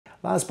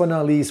Last but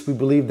not least, we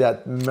believe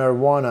that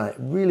marijuana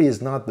really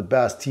is not the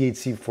best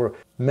THC for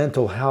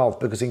mental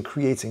health because it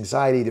creates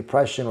anxiety,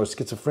 depression, or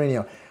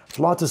schizophrenia. There's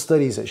lots of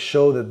studies that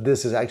show that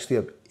this is actually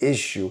an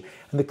issue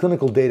in the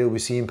clinical data we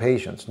see in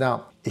patients.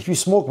 Now, if you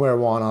smoke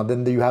marijuana,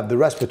 then you have the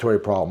respiratory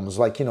problems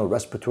like,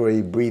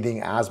 respiratory,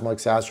 breathing, asthma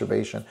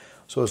exacerbation.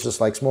 So it's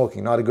just like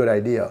smoking, not a good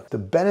idea. The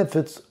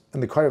benefits in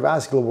the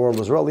cardiovascular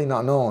world is really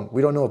not known.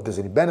 We don't know if there's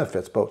any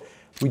benefits, but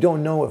we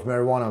don't know if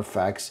marijuana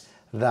affects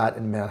that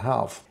in mental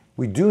health.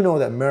 We do know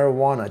that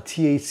marijuana,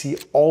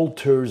 THC,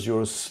 alters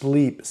your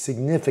sleep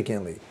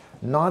significantly.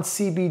 Not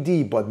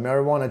CBD, but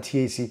marijuana,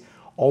 THC,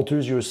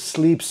 alters your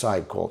sleep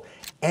cycle.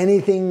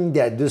 Anything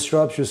that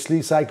disrupts your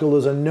sleep cycle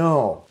is a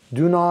no.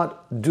 Do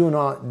not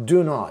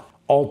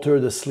alter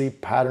the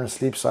sleep pattern,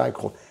 sleep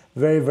cycle.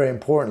 Very, very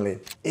importantly.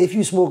 If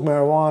you smoke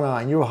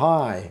marijuana and you're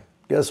high,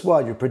 guess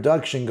what? Your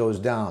production goes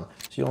down.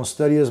 So you don't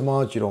study as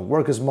much, you don't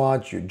work as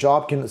much, your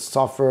job can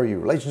suffer, your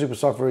relationship can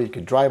suffer, you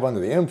can drive under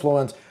the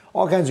influence.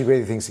 All kinds of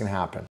crazy things can happen.